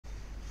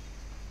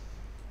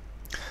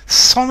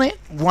Sonnet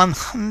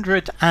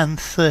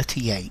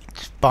 138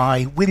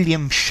 by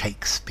William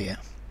Shakespeare,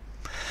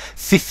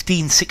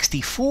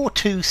 1564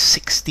 to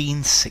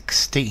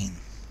 1616.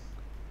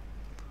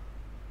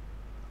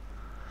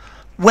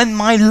 When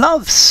my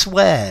love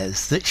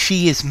swears that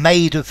she is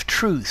made of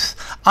truth,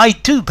 I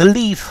do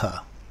believe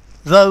her,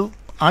 though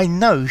I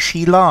know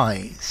she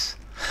lies,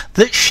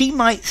 that she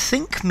might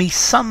think me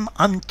some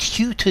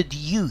untutor'd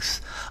youth,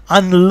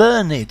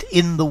 unlearned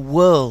in the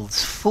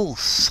world's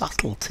false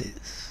subtleties.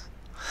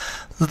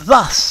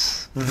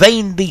 Thus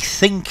vainly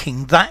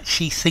thinking that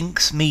she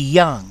thinks me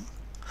young,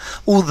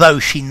 although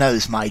she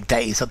knows my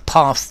days are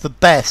past the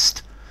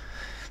best,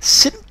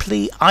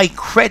 simply I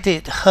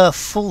credit her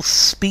false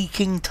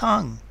speaking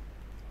tongue.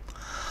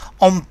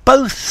 On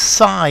both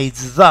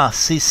sides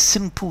thus is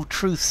simple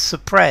truth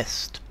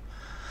suppressed,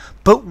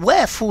 but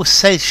wherefore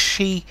says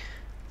she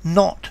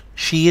not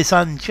she is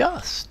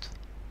unjust?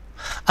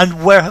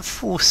 And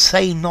wherefore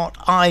say not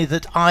I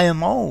that I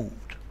am old?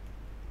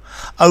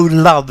 O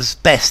love's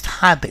best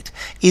habit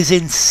is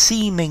in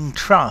seeming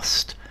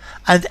trust,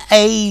 and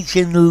age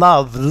in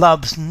love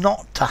loves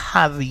not to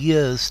have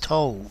years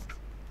told.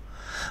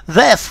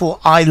 Therefore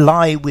I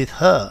lie with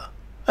her,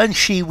 and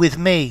she with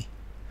me,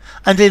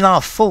 and in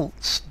our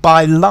faults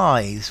by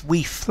lies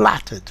we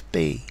flattered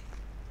be.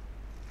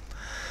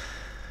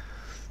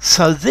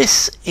 So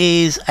this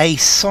is a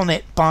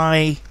sonnet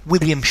by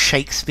William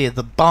Shakespeare,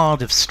 the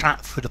Bard of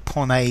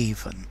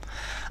Stratford-upon-Avon,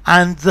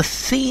 and the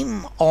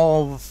theme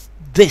of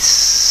this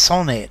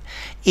sonnet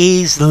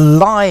is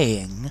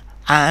lying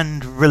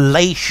and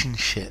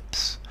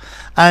relationships.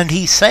 And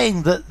he's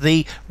saying that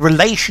the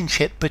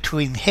relationship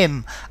between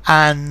him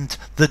and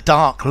the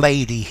dark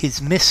lady,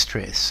 his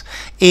mistress,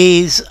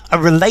 is a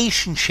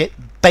relationship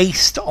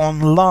based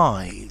on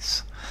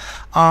lies.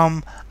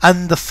 And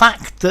the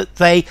fact that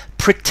they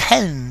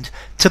pretend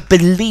to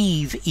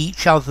believe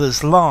each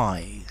other's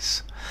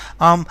lies.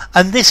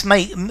 And this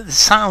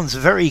sounds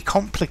very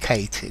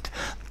complicated,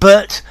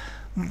 but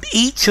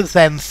each of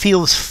them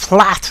feels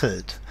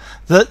flattered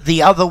that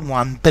the other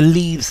one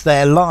believes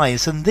their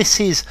lies, and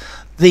this is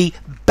the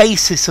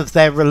basis of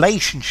their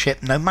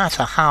relationship, no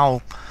matter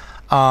how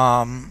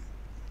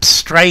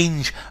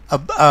strange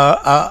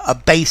a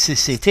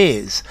basis it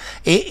is.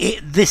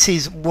 This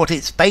is what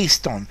it's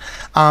based on.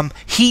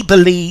 He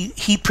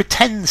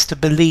pretends to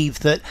believe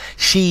that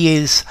she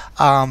is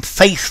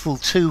faithful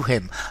to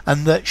him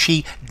and that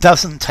she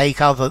doesn't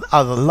take other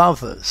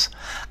lovers,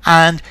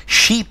 and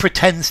she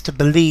pretends to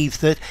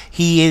believe that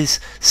he is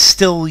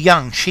still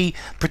young. She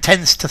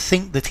pretends to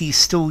think that he's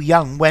still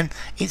young when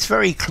it's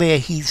very clear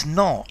he's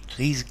not.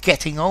 He's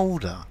getting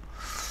older.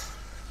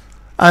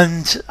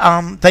 And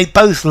they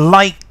both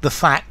like the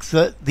fact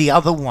that the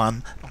other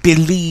one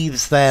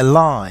believes their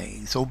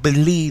lies, or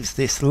believes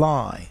this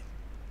lie.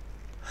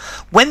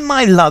 When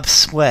my love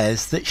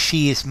swears that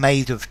she is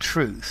made of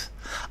truth,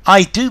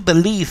 I do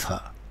believe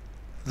her,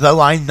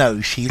 though I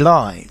know she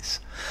lies.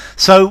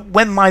 So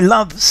when my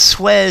love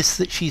swears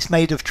that she's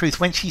made of truth,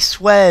 when she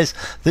swears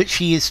that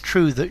she is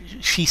true, that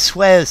she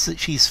swears that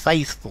she's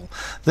faithful,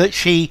 that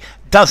she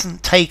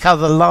doesn't take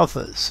other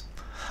lovers,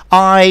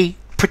 I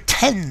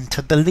pretend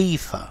to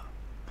believe her,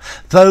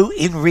 though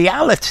in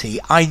reality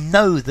I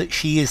know that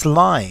she is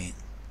lying.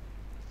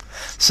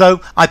 So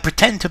I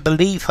pretend to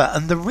believe her,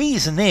 and the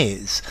reason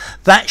is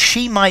that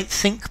she might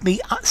think me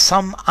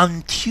some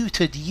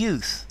untutored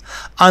youth,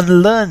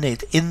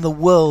 unlearned in the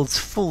world's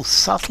false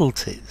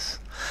subtleties,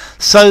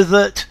 so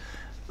that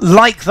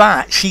like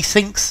that she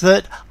thinks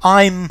that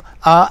I'm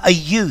a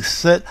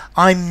youth, that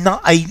I'm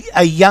not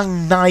a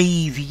young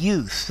naive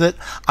youth, that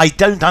I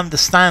don't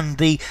understand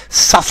the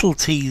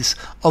subtleties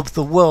of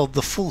the world,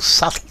 the full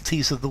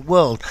subtleties of the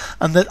world,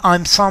 and that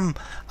I'm some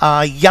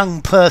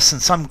young person,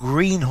 some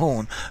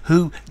greenhorn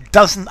who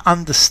doesn't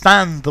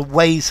understand the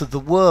ways of the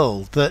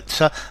world,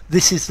 that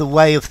this is the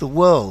way of the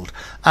world,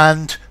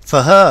 and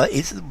for her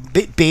it's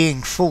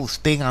being false,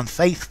 being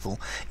unfaithful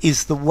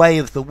is the way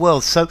of the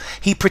world. So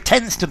he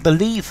pretends to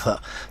believe her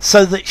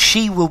so that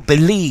she will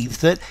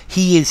believe that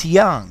he is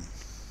young,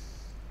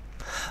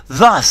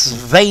 thus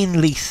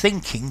vainly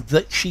thinking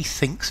that she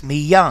thinks me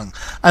young.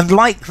 And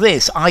like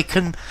this I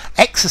can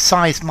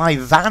exercise my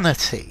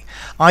vanity,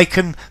 I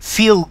can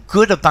feel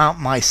good about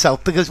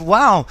myself, because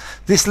wow,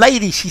 this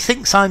lady, she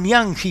thinks I'm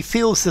young, she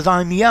feels that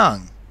I'm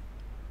young.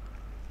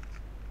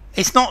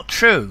 It's not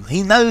true,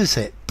 he knows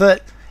it,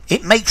 but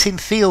it makes him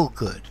feel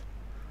good.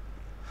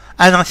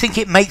 And I think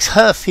it makes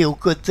her feel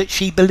good that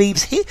she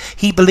believes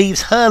he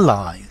believes her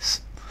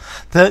lies,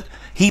 that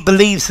he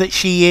believes that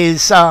she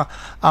is a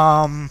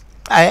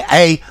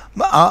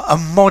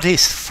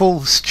modest,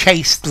 false,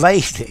 chaste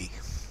lady.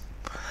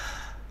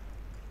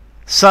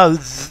 So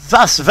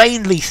thus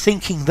vainly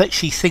thinking that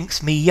she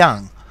thinks me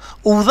young,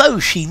 although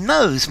she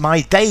knows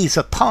my days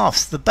are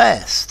past the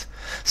best.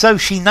 So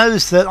she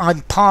knows that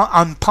I'm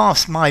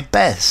past my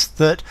best,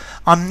 that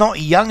I'm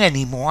not young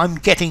anymore, I'm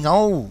getting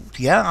old,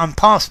 yeah, I'm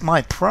past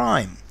my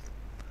prime.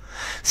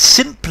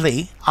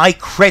 Simply, I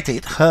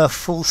credit her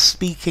false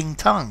speaking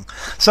tongue.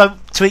 So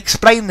to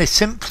explain this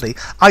simply,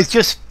 I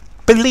just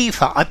believe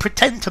her. I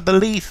pretend to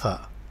believe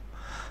her.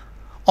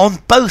 On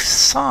both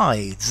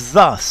sides,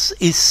 thus,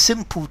 is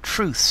simple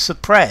truth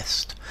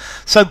suppressed.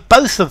 So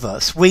both of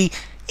us, we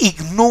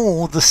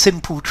ignore the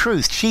simple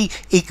truth. She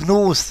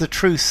ignores the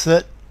truth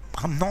that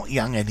I'm not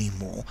young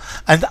anymore,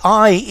 and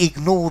I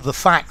ignore the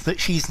fact that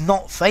she's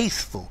not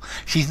faithful.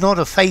 She's not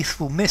a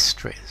faithful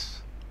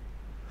mistress.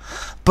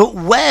 But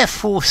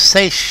wherefore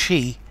says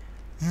she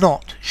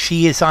not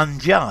she is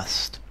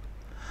unjust?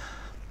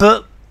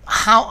 But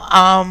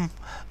how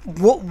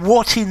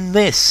what in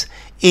this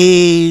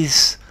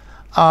is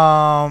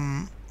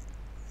wrong?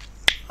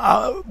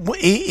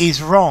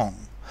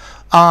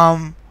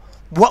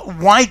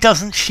 Why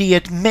doesn't she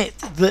admit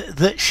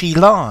that she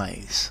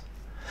lies?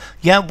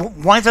 Yeah,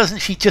 why doesn't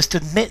she just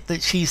admit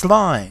that she's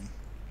lying?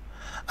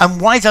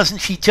 And why doesn't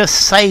she just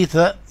say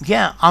that,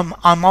 yeah,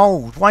 I'm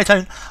old? Why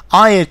don't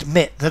I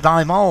admit that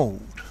I'm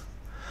old?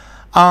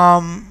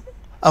 And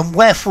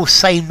wherefore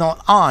say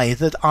not I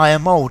that I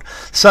am old?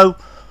 So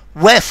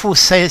wherefore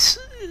says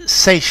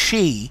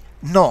she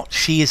not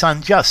she is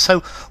unjust?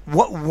 So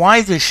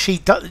why does she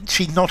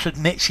not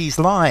admit she's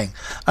lying?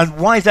 And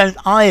why don't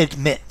I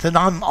admit that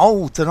I'm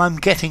old, that I'm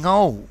getting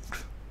old?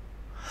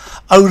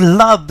 Oh,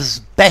 love's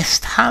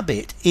best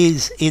habit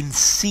is in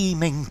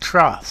seeming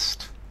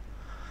trust.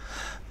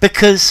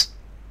 Because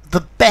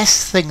the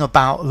best thing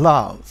about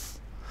love,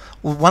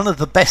 or one of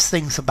the best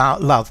things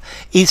about love,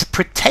 is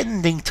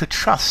pretending to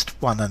trust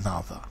one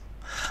another.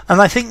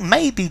 And I think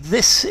maybe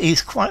this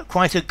is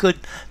quite a good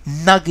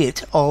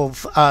nugget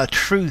of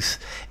truth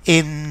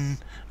in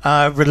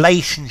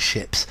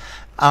relationships.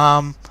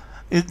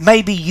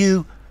 Maybe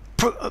you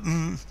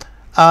pretend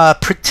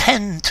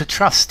to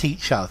trust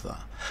each other.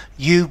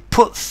 You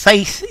put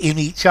faith in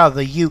each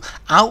other. You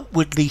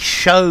outwardly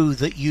show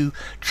that you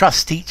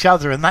trust each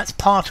other, and that's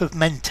part of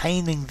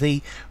maintaining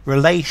the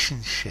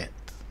relationship.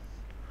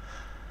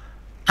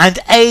 And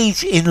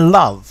age in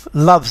love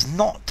loves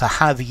not to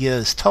have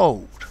years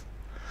told.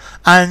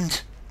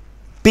 And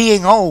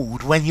being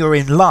old when you're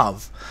in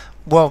love,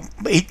 well,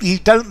 you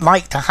don't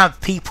like to have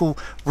people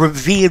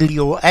reveal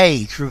your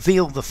age,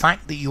 reveal the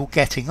fact that you're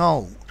getting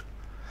old.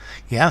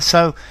 Yeah,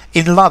 so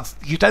in love,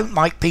 you don't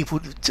like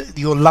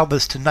your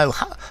lovers to know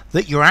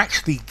that you're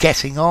actually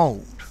getting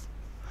old.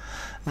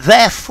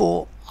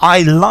 Therefore,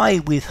 I lie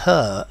with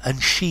her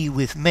and she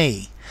with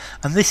me.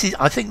 And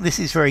I think this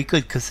is very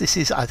good, because this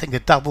is, I think,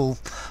 a double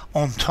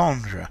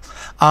entendre.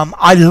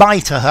 I lie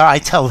to her, I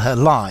tell her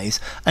lies,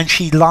 and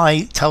she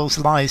tells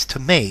lies to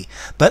me.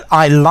 But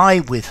I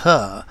lie with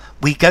her,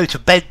 we go to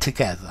bed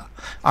together.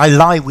 I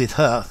lie with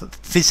her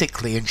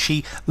physically, and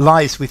she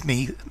lies with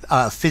me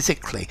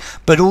physically,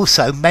 but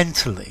also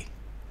mentally.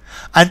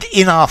 And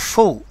in our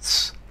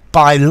faults,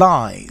 by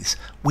lies,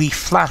 we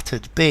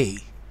flattered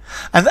be.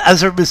 And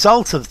as a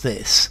result of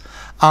this,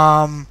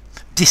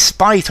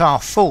 despite our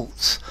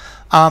faults,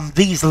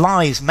 these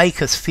lies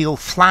make us feel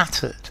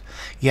flattered.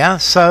 Yeah,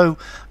 so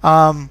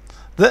the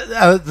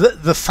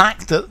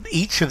fact that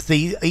each of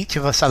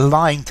us are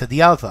lying to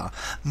the other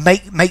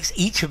makes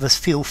each of us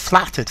feel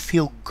flattered,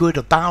 feel good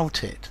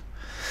about it.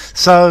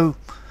 So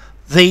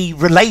the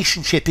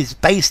relationship is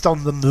based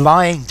on them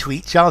lying to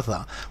each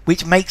other,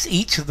 which makes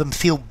each of them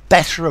feel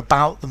better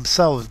about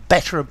themselves,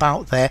 better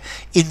about their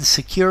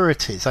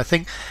insecurities. I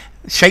think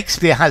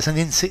Shakespeare has an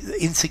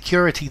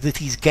insecurity that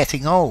he's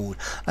getting old,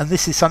 and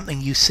this is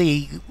something you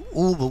see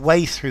all the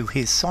way through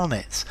his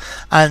sonnets.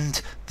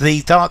 And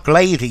the Dark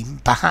Lady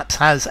perhaps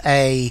has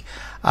the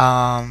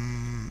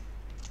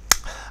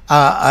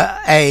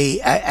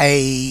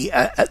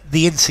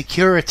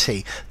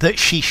insecurity that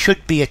she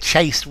should be a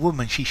chaste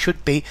woman, she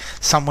should be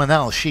someone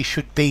else, she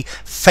should be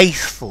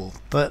faithful,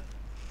 but,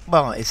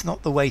 well, it's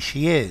not the way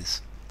she is.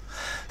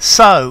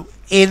 So,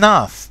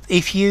 enough.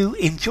 If you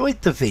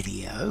enjoyed the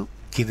video,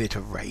 give it a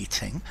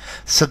rating,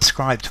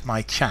 subscribe to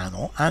my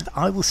channel, and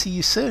I will see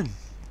you soon.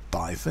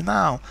 Bye for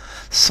now.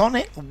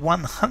 Sonnet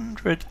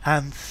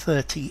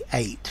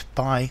 138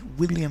 by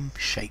William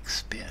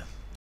Shakespeare.